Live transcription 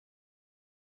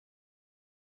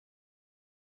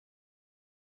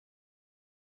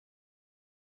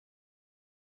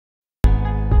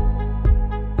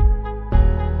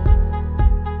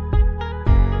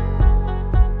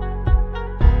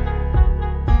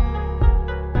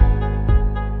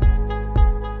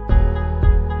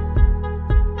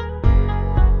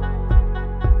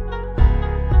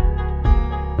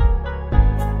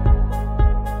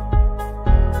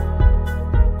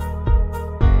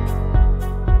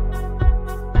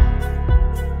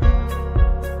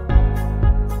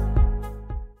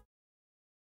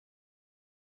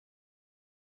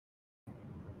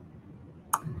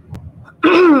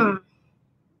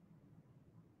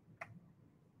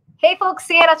folks,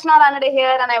 here Rachana Ranade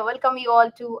here, and I welcome you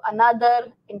all to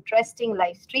another interesting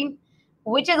live stream,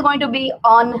 which is going to be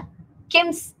on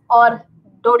KIMS or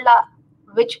Dodla,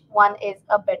 which one is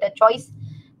a better choice.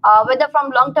 Whether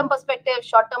from long-term perspective,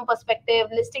 short-term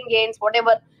perspective, listing gains,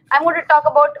 whatever, I'm going to talk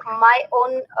about my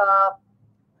own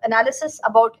analysis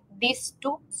about these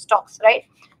two stocks, right?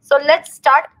 So let's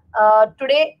start.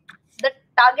 Today, the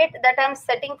target that I'm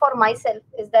setting for myself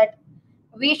is that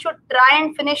we should try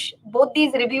and finish both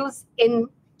these reviews in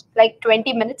like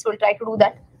 20 minutes. We'll try to do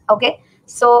that. Okay.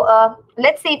 So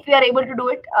let's see if we are able to do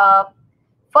it.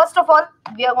 First of all,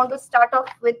 we are going to start off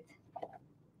with,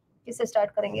 we'll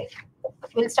start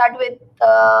with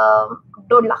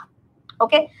Dodla.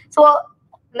 Okay. So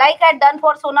like I've done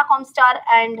for Sona Comstar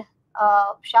and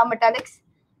Shah Metallics,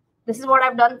 this is what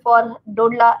I've done for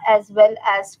Dodla as well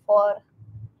as for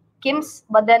KIMS.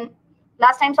 But then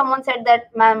last time someone said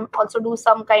that, ma'am, also do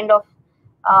some kind of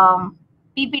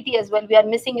PPT as well. We are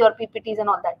missing your PPTs and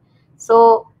all that.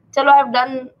 So, chalo, I've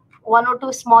done one or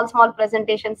two small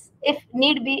presentations. If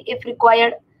need be, if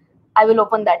required, I will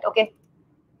open that. Okay.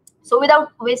 So,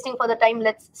 without wasting further time,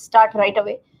 let's start right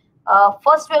away.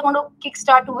 First, we are going to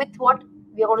kickstart with what?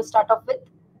 We are going to start off with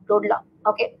Dodla.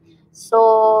 Okay.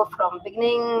 So, from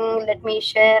beginning, let me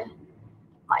share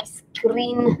my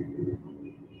screen.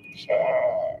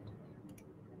 Share.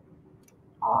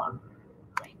 All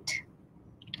right.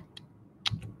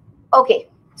 Okay.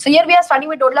 So here we are starting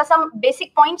with Dodla. Some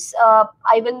basic points.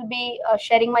 I will be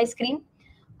sharing my screen.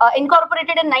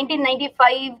 Incorporated in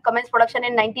 1995, commenced production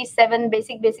in 97.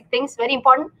 Basic things. Very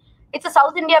important. It's a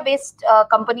South India based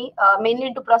company, mainly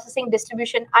into processing,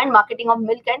 distribution, and marketing of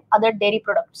milk and other dairy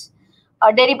products.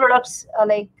 Dairy products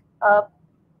like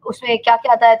उसमें क्या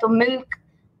क्या आता है तो milk,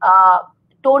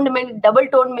 toned milk, double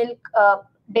toned milk,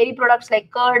 dairy products like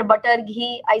curd, butter,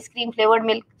 ghee, ice cream, flavored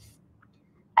milk.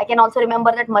 I can also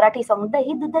remember that Marathi song,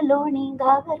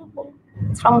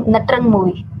 it's from Natran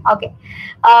movie. Okay.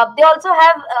 They also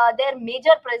have their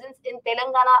major presence in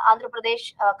Telangana, Andhra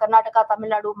Pradesh, Karnataka, Tamil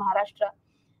Nadu, Maharashtra.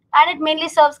 And it mainly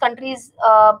serves countries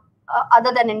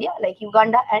other than India, like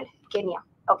Uganda and Kenya.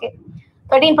 Okay.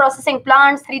 13 processing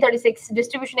plants, 336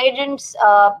 distribution agents.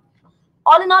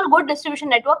 All in all, good distribution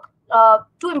network.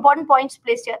 Two important points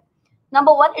placed here.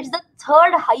 Number one, it's the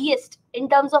third highest in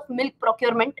terms of milk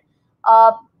procurement.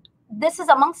 This is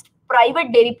amongst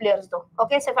private dairy players though.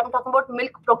 Okay, so if I'm talking about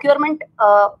milk procurement,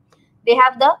 they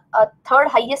have the third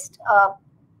highest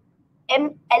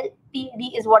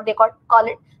MLPD is what they call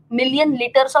it, million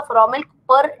liters of raw milk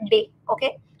per day.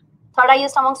 Okay, third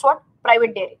highest amongst what?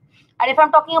 Private dairy. And if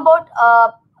I'm talking about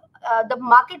the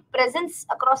market presence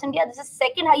across India, this is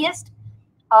second highest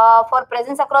for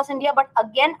presence across India, but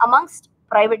again amongst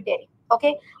private dairy.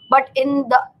 Okay, but in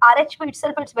the RHP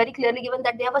itself, it's very clearly given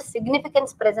that they have a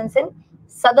significant presence in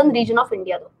southern region of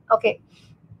India though. Okay,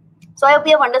 so I hope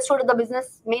you have understood the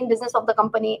business, main business of the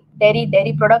company,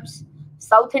 dairy products.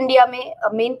 South India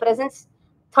main presence,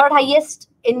 third highest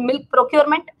in milk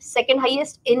procurement, second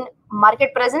highest in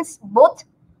market presence. Both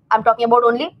I'm talking about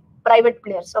only private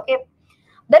players. Okay,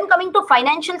 then coming to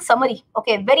financial summary.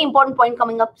 Okay, very important point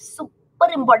coming up, super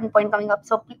important point coming up,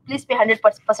 so please pay 100%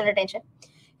 attention.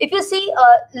 If you see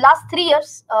last 3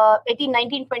 years, 18,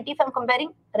 19, 20, if I'm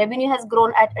comparing, revenue has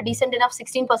grown at a decent enough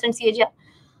 16% CAGR.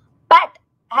 PAT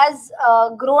has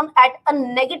grown at a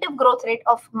negative growth rate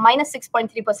of minus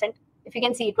 6.3%. If you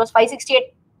can see, it was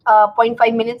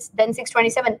 568.5 millions, then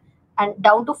 627, and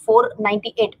down to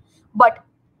 498. But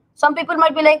some people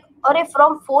might be like,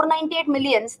 from 498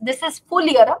 millions, this is full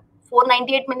year.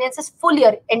 498 millions is full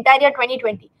year, entire year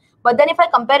 2020. But then if I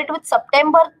compare it with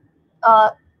September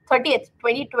 30th,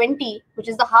 2020, which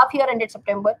is the half year ended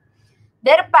September,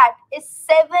 their PAT is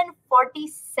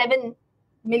 747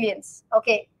 millions.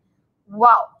 Okay.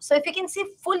 Wow. So if you can see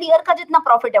full year ka jitna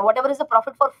profit hai, whatever is the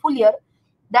profit for full year,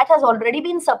 that has already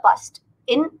been surpassed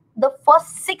in the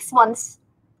first 6 months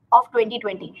of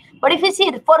 2020. But if you see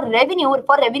for revenue,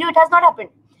 it has not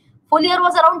happened. Full year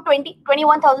was around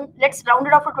 21,000. Let's round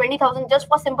it off to 20,000 just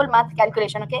for simple math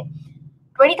calculation. Okay.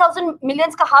 20,000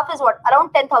 millions ka half is what?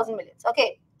 Around 10,000 millions.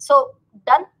 Okay. So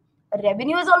done.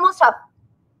 Revenue is almost half.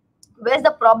 Where's the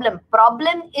problem?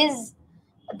 Problem is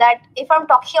that if I'm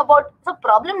talking about the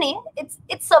problem, it's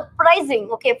surprising.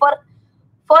 Okay,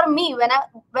 for me when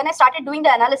I started doing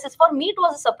the analysis, for me it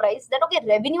was a surprise that okay,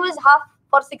 revenue is half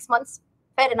for 6 months,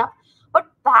 fair enough, but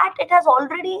PAT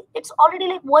it's already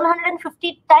like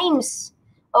 150 times.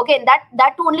 Okay,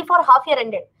 that too only for half year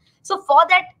ended. So for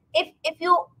that, if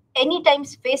you any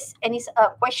times face any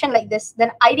question like this, then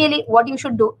ideally what you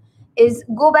should do is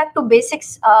go back to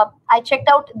basics. I checked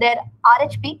out their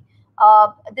RHP.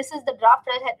 This is the draft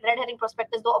red herring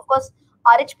prospectus, though of course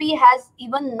RHP has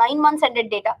even 9 months ended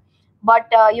data. But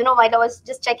while I was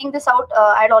just checking this out,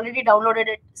 I had already downloaded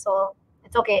it, so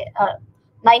it's okay.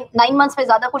 9 months में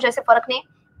ज़्यादा कुछ ऐसे फर्क नहीं.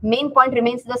 Main point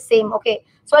remains the same. Okay,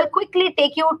 so I'll quickly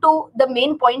take you to the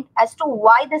main point as to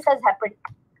why this has happened.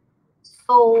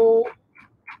 So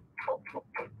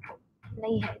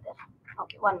नहीं है इधर.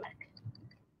 Okay, 1 minute.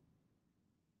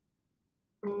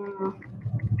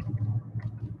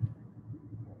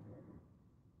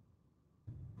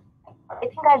 I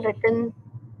think I've written,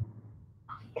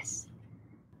 yes.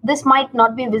 This might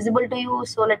not be visible to you,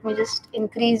 so let me just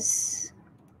increase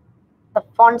the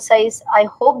font size. I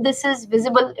hope this is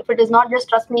visible. If it is not, just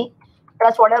trust me.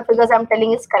 Trust whatever figures I'm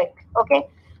telling is correct. Okay.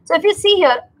 So if you see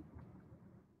here,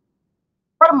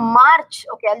 for March,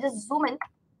 okay, I'll just zoom in.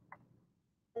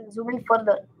 Zoom in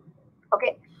further.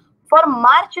 Okay. For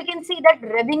March, you can see that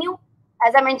revenue,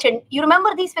 as I mentioned, you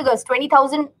remember these figures,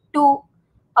 20,000 to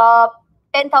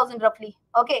 10,000 roughly.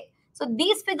 Okay. So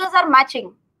these figures are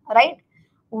matching, right?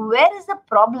 Where is the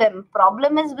problem?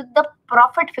 Problem is with the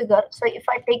profit figure. So if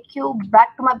I take you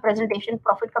back to my presentation,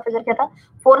 profit ka figure kya tha?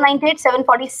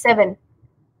 498,747.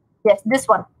 Yes, this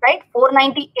one, right?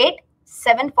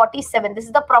 498,747. This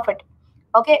is the profit.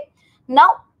 Okay.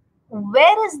 Now,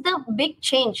 where is the big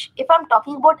change? If I'm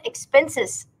talking about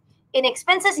expenses, in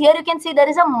expenses here you can see there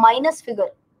is a minus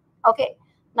figure. Okay.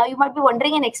 Now you might be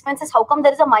wondering, in expenses, how come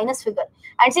there is a minus figure?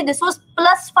 And see, this was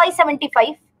plus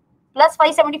 575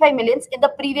 millions in the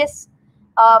previous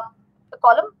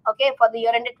column. Okay, for the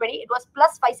year ended 20, it was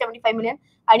plus 575 million,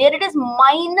 and here it is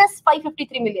minus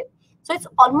 553 million. So it's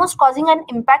almost causing an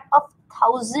impact of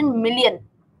 1,000 million.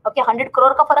 Okay, 100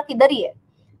 crore ka farak idhar hi hai.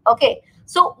 Okay,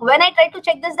 so when I try to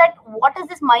check this, that what is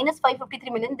this minus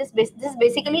 553 million? This is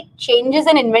basically changes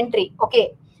in inventory.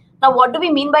 Okay, now what do we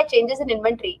mean by changes in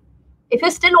inventory? If you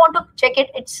still want to check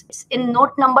it, it's in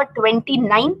note number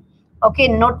 29. Okay,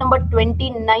 note number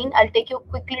 29. I'll take you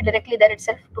quickly directly there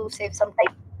itself to save some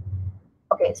time.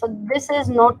 Okay, so this is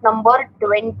note number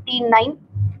 29.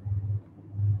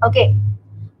 Okay,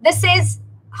 this says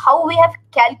how we have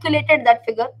calculated that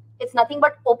figure. It's nothing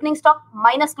but opening stock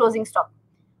minus closing stock.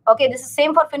 Okay, this is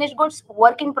same for finished goods,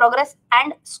 work in progress,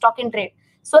 and stock in trade.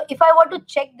 So if I want to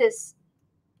check this,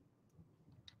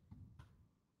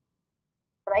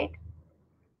 right?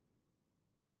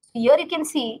 Here you can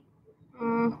see.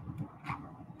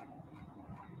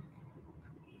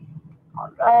 All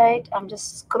right, I'm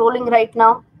just scrolling right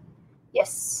now.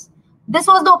 Yes, this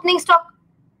was the opening stock,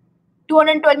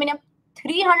 212 million.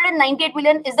 398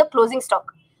 million is the closing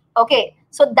stock. Okay,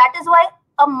 so that is why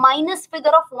a minus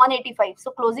figure of 185.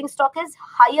 So closing stock is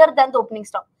higher than the opening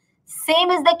stock.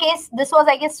 Same is the case. This was,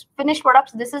 I guess, finished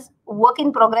products. This is work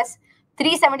in progress,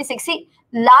 376. See,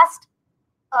 last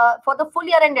for the full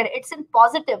year ended, it's in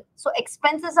positive. So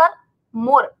expenses are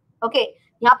more. Okay,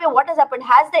 यहाँ पे what has happened?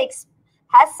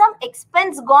 Has some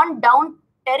expense gone down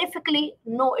terrifically?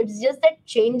 No, it's just that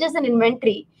changes in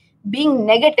inventory being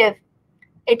negative,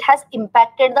 it has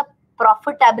impacted the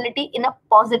profitability in a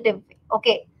positive way.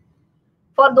 Okay.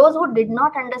 For those who did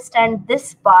not understand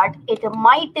this part, it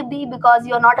might be because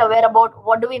you're not aware about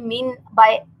what do we mean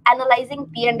by analyzing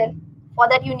P&L. For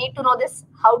that, you need to know this,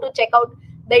 how to check out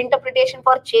the interpretation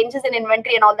for changes in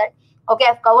inventory and all that. Okay,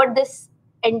 I've covered this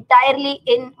entirely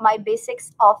in my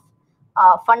basics of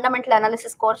fundamental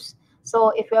analysis course.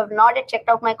 So if you have not yet checked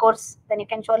out my course, then you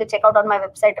can surely check out on my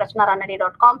website,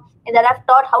 rachanaranade.com. In that I've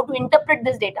taught how to interpret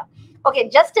this data. Okay,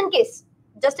 just in case,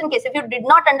 if you did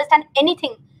not understand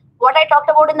anything, what I talked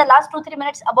about in the last 2-3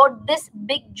 minutes about this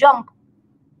big jump,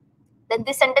 then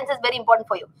this sentence is very important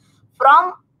for you.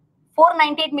 From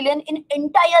 498 million in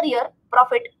entire year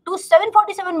profit to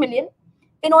 747 million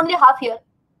in only half year,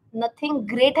 nothing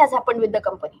great has happened with the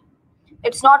company.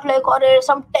 It's not like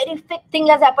some terrific thing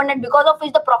has happened and because of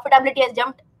which the profitability has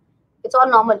jumped. It's all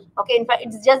normal. Okay, in fact,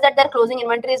 it's just that their closing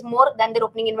inventory is more than their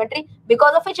opening inventory,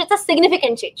 because of which it's a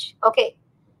significant change. Okay,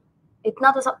 I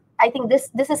think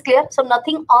this is clear. So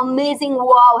nothing amazing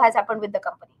wow has happened with the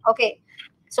company. Okay,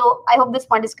 so I hope this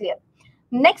point is clear.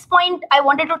 Next point I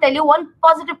wanted to tell you, one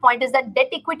positive point is that debt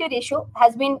equity ratio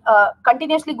has been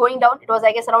continuously going down. It was,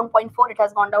 I guess, around 0.4. It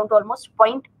has gone down to almost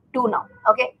 0.2 now.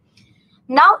 Okay.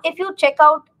 Now, if you check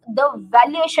out the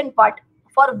valuation part,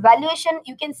 for valuation,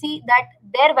 you can see that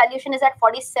their valuation is at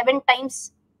 47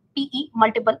 times PE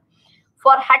multiple.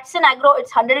 For Hudson Agro,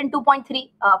 it's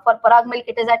 102.3. For Parag Milk,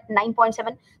 it is at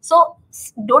 9.7. So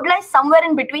Dodla is somewhere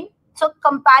in between. So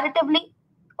comparatively,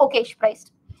 okay-ish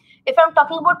priced. If I'm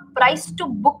talking about price to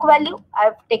book value,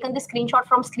 I've taken the screenshot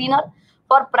from Screener.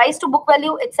 For price to book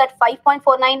value, it's at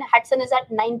 5.49. Hudson is at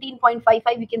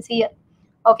 19.55. You can see here.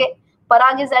 Okay.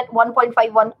 Parag is at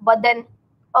 1.51, but then,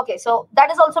 okay, so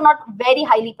that is also not very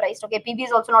highly priced. Okay, PB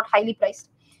is also not highly priced.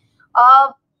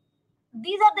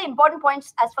 These are the important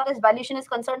points as far as valuation is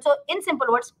concerned. So in simple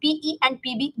words, PE and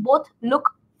PB both look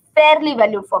fairly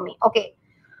valued for me. Okay.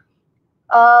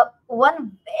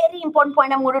 One very important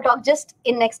point I'm going to talk just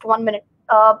in next 1 minute.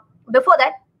 Before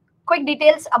that, quick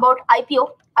details about IPO.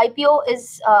 IPO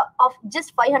is of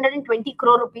just 520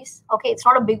 crore rupees. Okay, it's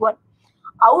not a big one.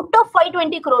 Out of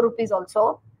 520 crore rupees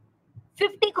also,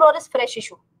 50 crore is fresh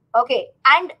issue. Okay,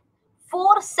 and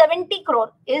 470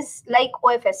 crore is like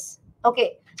OFS.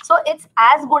 Okay, so it's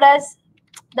as good as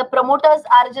the promoters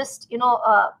are just, you know,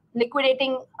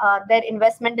 liquidating their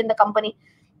investment in the company.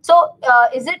 So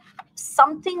is it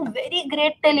something very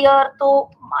great till here?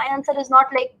 So my answer is not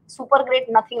like super great,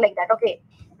 nothing like that. Okay,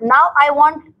 now I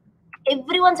want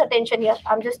everyone's attention here.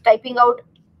 I'm just typing out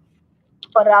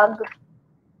Parag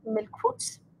Milk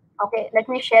Foods. Okay, let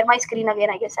me share my screen again.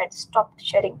 I guess I'd stopped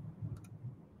sharing.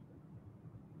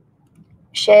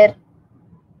 Share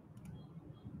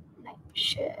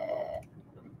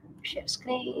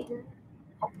screen.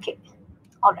 Okay,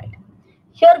 all right.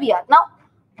 Here we are. Now,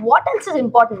 what else is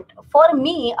important for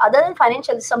me other than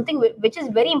financial? Something which is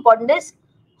very important is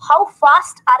how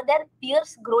fast are their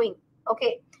peers growing.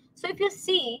 Okay, so if you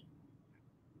see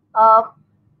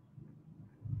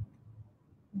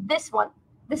this one,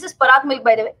 this is Parag Milk,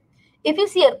 by the way. If you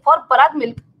see here for Parag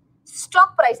Milk,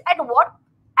 stock price at what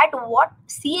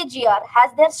CAGR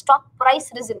has their stock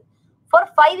price risen? For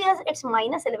 5 years, it's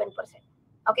minus 11%.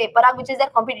 Okay, Parag, which is their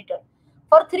competitor.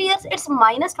 For 3 years, it's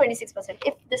minus 26%.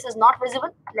 If this is not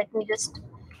visible, let me just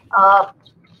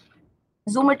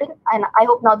zoom it in, and I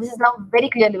hope now this is now very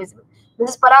clearly visible.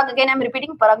 This is Parag. Again, I'm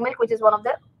repeating Parag Milk, which is one of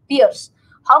their peers.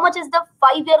 How much is the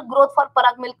 5-year growth for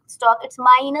Parag Milk stock? It's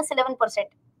minus 11%.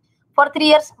 For 3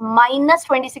 years, minus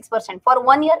 26%. For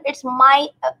 1 year, it's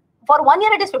for 1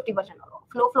 year it is 50%.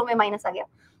 Flow mein minus aa gaya.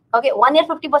 Okay, 1 year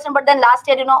 50%, but then last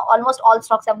year, you know, almost all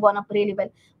stocks have gone up really well.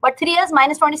 But 3 years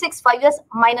minus 26, 5 years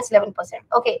minus 11%.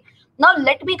 Okay, now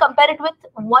let me compare it with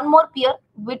one more peer,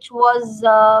 which was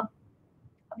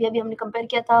abhi humne compare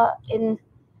kiya tha in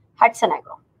Hudson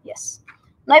Agro. Yes.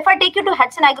 Now, if I take you to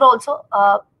Hudson Agro also,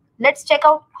 let's check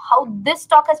out how this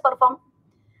stock has performed.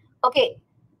 Okay,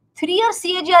 3-year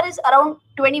CAGR is around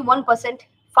 21%,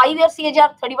 5-year CAGR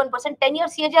 31%, 10-year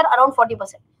CAGR around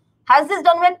 40%. Has this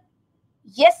done well?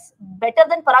 Yes, better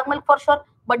than Parag Milk for sure.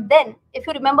 But then, if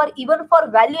you remember, even for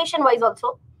valuation wise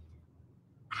also,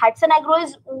 Hudson Agro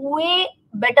is way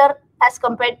better as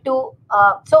compared to.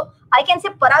 So I can say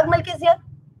Parag Milk is here.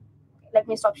 Let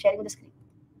me stop sharing the screen.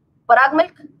 Parag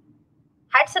Milk,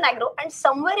 Hudson Agro, and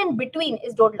somewhere in between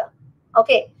is Dodla.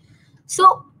 Okay,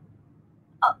 so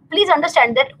please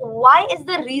understand that why is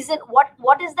the reason,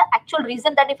 what is the actual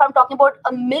reason that if I'm talking about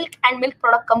a milk and milk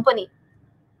product company,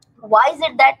 why is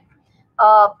it that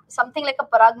something like a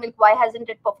Parag Milk, why hasn't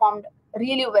it performed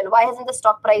really well? Why hasn't the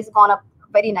stock price gone up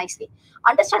very nicely?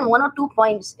 Understand 1 or 2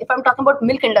 points. If I'm talking about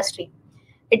milk industry,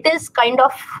 it is kind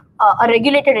of a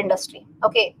regulated industry.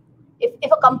 Okay,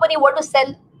 if a company were to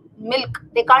sell milk,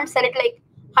 they can't sell it like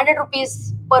 100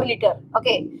 rupees per liter.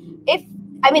 Okay,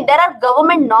 there are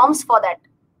government norms for that,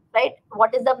 right?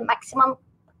 What is the maximum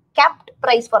capped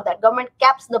price for that? Government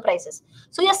caps the prices.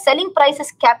 So your selling price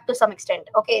is capped to some extent.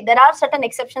 Okay, there are certain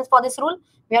exceptions for this rule.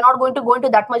 We are not going to go into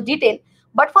that much detail.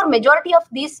 But for majority of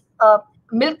these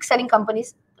milk selling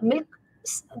companies, milk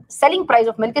selling price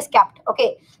of milk is capped.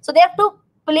 Okay, so they have to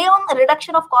play on a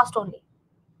reduction of cost only.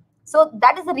 So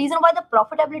that is the reason why the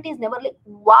profitability is never like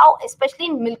wow, especially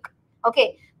in milk.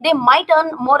 Okay, they might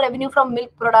earn more revenue from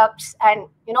milk products and,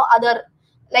 you know, other,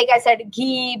 like I said,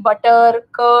 ghee, butter,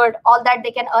 curd, all that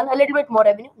they can earn a little bit more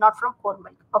revenue, not from core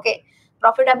milk. Okay,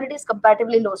 profitability is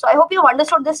comparatively low. So I hope you've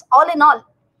understood this. All in all,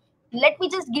 let me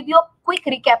just give you a quick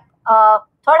recap.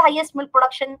 Third highest milk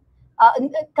production,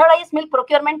 third highest milk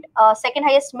procurement, second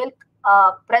highest milk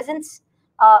presence,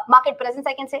 market presence,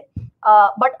 I can say,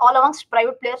 but all amongst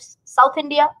private players. South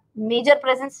India, major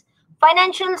presence.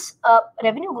 Financials,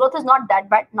 revenue growth is not that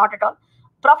bad, not at all.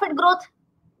 Profit growth,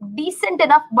 decent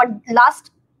enough, but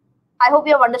last, I hope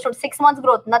you have understood, 6 months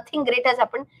growth, nothing great has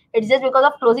happened. It's just because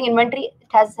of closing inventory, it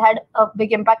has had a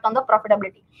big impact on the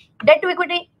profitability. Debt to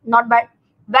equity, not bad.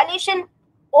 Valuation,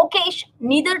 okay-ish,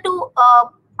 neither too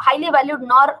highly valued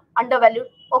nor undervalued,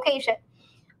 okay-ish.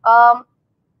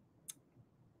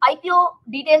 IPO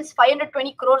details,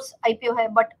 520 crores IPO hai,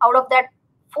 but out of that,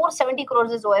 470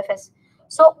 crores is OFS.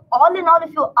 So all in all,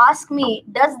 if you ask me,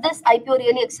 does this IPO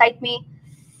really excite me?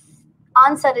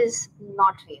 Answer is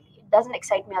not really. It doesn't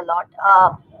excite me a lot.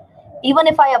 Even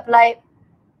if I apply,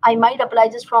 I might apply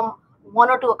just from 1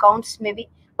 or 2 accounts maybe.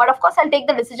 But of course, I'll take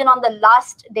the decision on the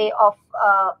last day of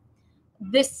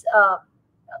this.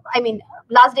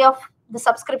 Last day of the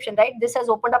subscription, right? This has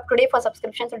opened up today for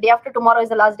subscription, so day after tomorrow is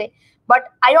the last day. But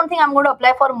I don't think I'm going to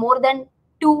apply for more than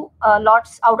 2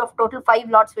 lots out of total 5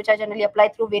 lots, which I generally apply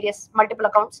through various multiple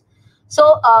accounts.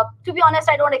 So to be honest,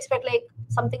 I don't expect like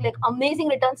something like amazing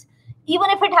returns. Even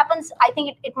if it happens, I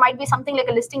think it might be something like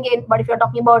a listing gain. But if you're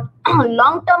talking about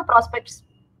long-term prospects,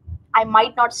 I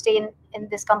might not stay in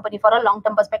this company for a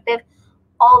long-term perspective.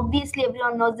 Obviously,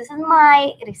 everyone knows this is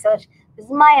my research, this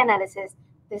is my analysis,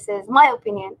 this is my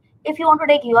opinion. If you want to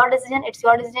take your decision, it's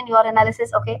your decision, your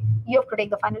analysis. Okay, you have to take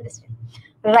the final decision,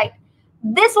 right?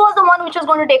 This was the one which was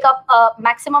going to take up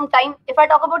maximum time. If I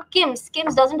talk about KIMS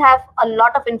doesn't have a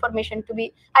lot of information to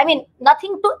be,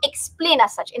 nothing to explain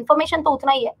as such. Information to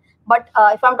utna hi hai. But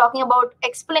if I'm talking about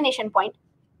explanation point,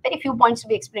 very few points to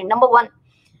be explained. Number one,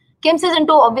 KIMS is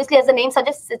into, obviously, as the name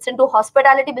suggests, it's into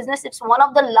hospitality business. It's one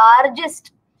of the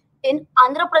largest in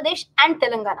Andhra Pradesh and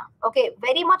Telangana. Okay,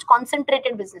 very much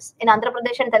concentrated business in Andhra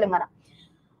Pradesh and Telangana.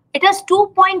 It has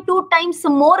 2.2 times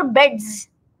more beds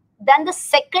than the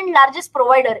second largest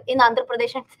provider in Andhra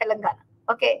Pradesh and Telangana.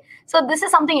 Okay, so this is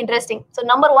something interesting. So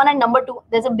number 1 and number 2,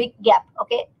 there's a big gap.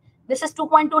 Okay, this is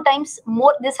 2.2 times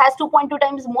more. This has 2.2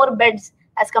 times more beds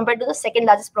as compared to the second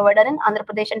largest provider in Andhra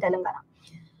Pradesh and Telangana.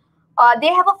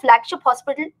 They have a flagship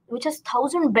hospital which has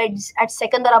 1,000 beds at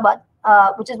Secunderabad,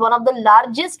 which is one of the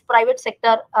largest private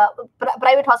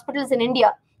hospitals in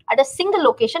India at a single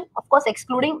location, of course,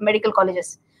 excluding medical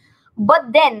colleges.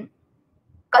 But then,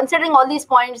 considering all these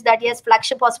points, that yes,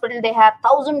 flagship hospital, they have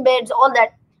 1,000 beds, all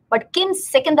that. But KIMS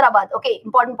Secunderabad, okay,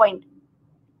 important point,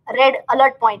 red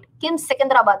alert point, KIMS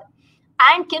Secunderabad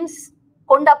and KIMS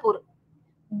Kondapur,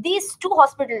 these 2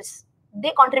 hospitals,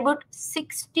 they contribute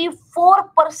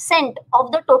 64%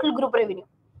 of the total group revenue.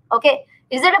 Okay,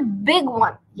 is it a big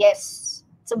one? Yes,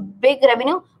 it's a big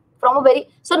revenue from a very,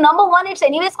 so number 1, it's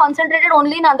anyways concentrated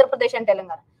only in Andhra Pradesh and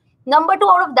Telangana. Number 2,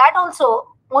 out of that also,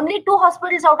 only 2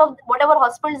 hospitals out of whatever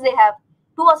hospitals they have,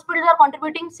 2 hospitals are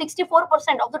contributing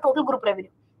 64% of the total group revenue.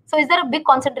 So is there a big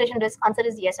concentration risk? Answer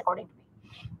is yes, according to me.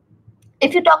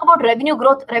 If you talk about revenue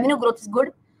growth is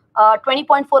good.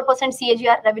 20.4%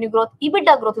 CAGR revenue growth.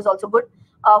 EBITDA growth is also good.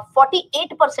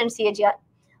 48% CAGR.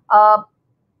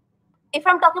 If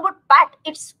I'm talking about PAT,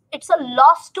 it's a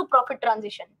loss to profit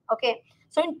transition. Okay,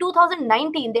 so in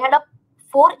 2019 they had a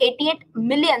 488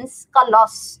 millions ka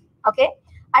loss. Okay,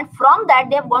 and from that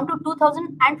they have gone to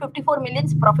 2,054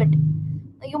 millions profit.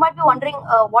 You might be wondering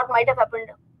what might have happened.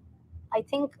 I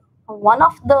think one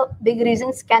of the big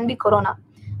reasons can be Corona.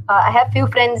 I have few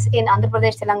friends in Andhra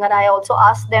Pradesh, Telangana. I also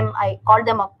asked them, I called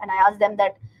them up and I asked them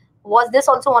that, was this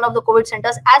also one of the COVID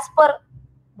centers? As per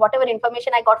whatever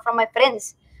information I got from my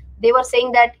friends, they were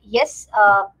saying that, yes,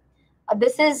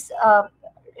 this is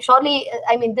surely,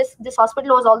 this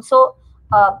hospital was also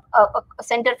a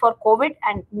center for COVID,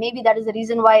 and maybe that is the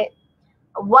reason why,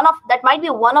 that might be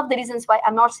one of the reasons why,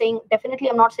 I'm not saying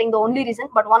the only reason,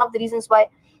 but one of the reasons why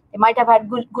they might have had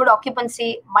good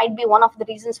occupancy, might be one of the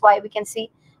reasons why we can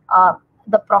see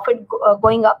the profit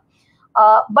going up.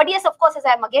 But yes, of course, as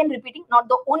I'm again repeating, not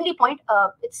the only point.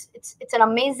 It's an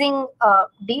amazing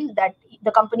deal that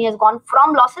the company has gone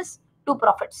from losses to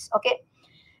profits. Okay,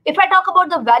 if I talk about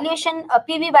the valuation,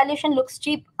 PV valuation looks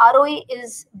cheap, ROE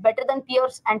is better than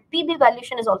peers, and PB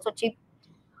valuation is also cheap.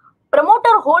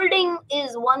 Promoter holding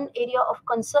is one area of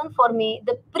concern for me.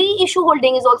 The pre-issue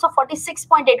holding is also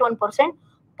 46.81%.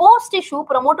 Post-issue,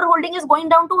 promoter holding is going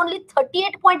down to only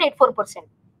 38.84%.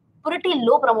 Pretty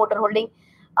low promoter holding.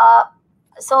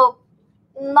 So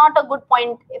not a good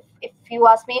point if you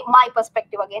ask me, my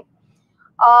perspective again.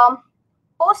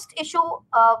 Post-issue,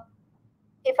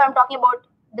 if I'm talking about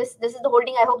this is the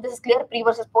holding. I hope this is clear, pre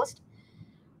versus post.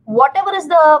 Whatever is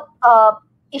the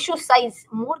issue size,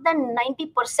 more than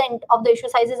 90% of the issue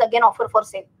size is again offer for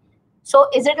sale. So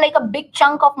is it like a big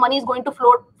chunk of money is going to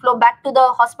flow back to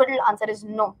the hospital? Answer is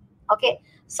no. Okay.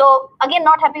 So again,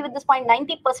 not happy with this point.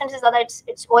 90% is that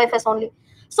it's OFS only.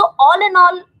 So all in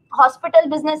all, hospital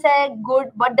business is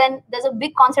good, but then there's a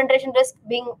big concentration risk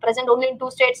being present only in 2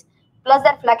 states. Plus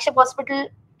that flagship hospital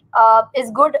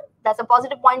is good. That's a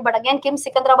positive point. But again, KIMS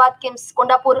Secunderabad, KIMS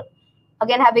Kondapur,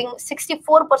 again having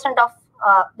 64% of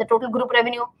the total group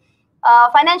revenue.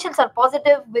 Financials are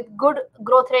positive with good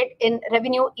growth rate in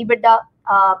revenue, EBITDA,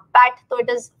 PAT, so it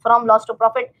is from loss to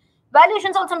profit.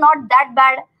 Valuations also not that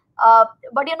bad,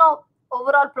 but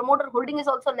overall promoter holding is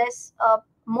also less.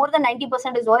 More than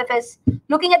 90% is OFS.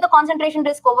 Looking at the concentration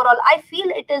risk overall, I feel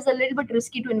it is a little bit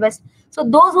risky to invest. So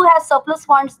those who have surplus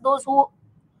funds, those who,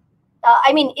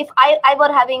 if I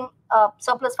were having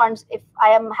surplus funds, if I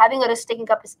am having a risk-taking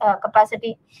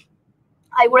capacity,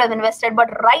 I would have invested. But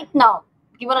right now,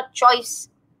 given a choice,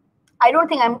 I don't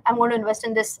think I'm going to invest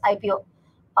in this IPO.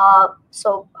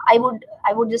 So I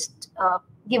would just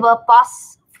give a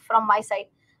pass from my side.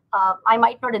 I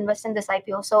might not invest in this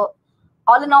IPO. So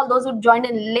all in all, those who joined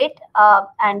in late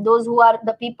and those who are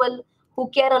the people who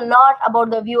care a lot about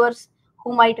the viewers,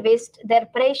 who might waste their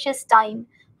precious time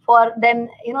for them,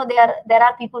 there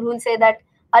are people who will say that,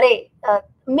 "Arey,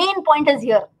 main point is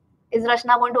here: is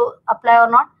Rachana going to apply or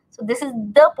not?" So this is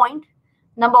the point.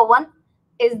 Number one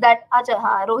is that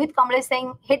Rohit Kamble is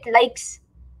saying hit likes.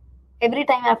 Every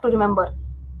time I have to remember,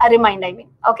 remind. I mean,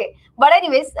 okay. But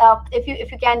anyways, if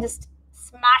you can just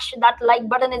smash that like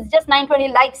button, it's just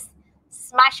 920 likes.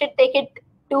 Smash it, take it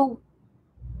to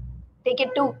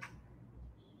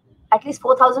at least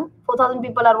 4,000. 4,000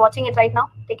 people are watching it right now.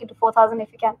 Take it to 4,000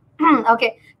 if you can.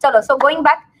 Okay, chalo. So going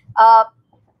back,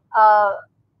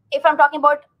 if I'm talking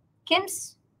about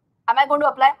KIMS, am I going to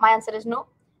apply? My answer is no.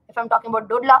 If I'm talking about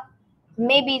Dodla,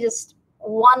 maybe just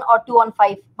 1 or 2 on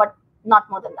 5, but not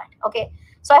more than that. Okay.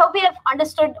 So I hope you have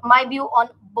understood my view on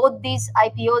both these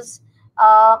IPOs.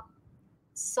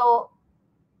 So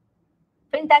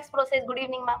Fintax Pro says, good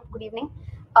evening, ma'am. Good evening.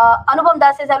 Anupam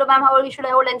Das says, hello, ma'am. How are you? Should I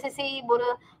hold NCC?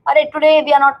 Today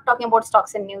we are not talking about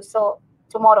stocks and news. So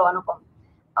tomorrow, Anupam.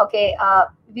 Okay.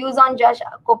 Views on Josh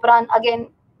Kopran again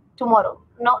tomorrow.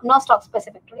 No stock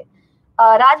specific today.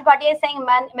 Raj Bhatia is saying,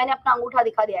 मैंने अपना अंगूठा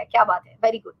दिखा दिया है. क्या बात है?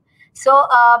 Very good. So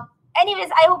anyways,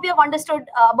 I hope you have understood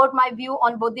about my view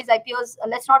on both these IPOs.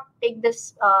 Let's not take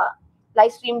this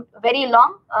live stream very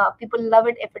long. People love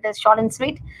it if it is short and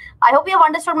sweet. I hope you have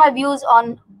understood my views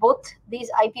on both these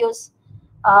IPOs.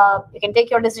 You can take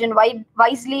your decision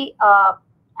wisely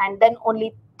and then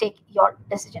only take your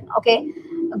decision. Okay,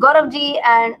 Gaurav ji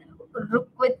and Ruk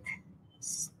with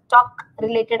stock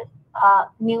related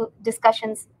new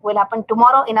discussions will happen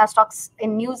tomorrow in our stocks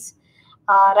in news.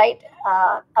 Right?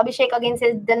 Abhishek again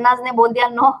says, Dilnaz ne bol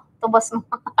diya no, to bas no.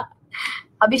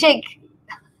 Abhishek.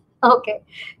 Okay.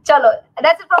 Chalo.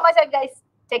 That's it from my side, guys.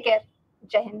 Take care.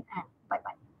 Jai Hind and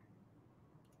bye-bye.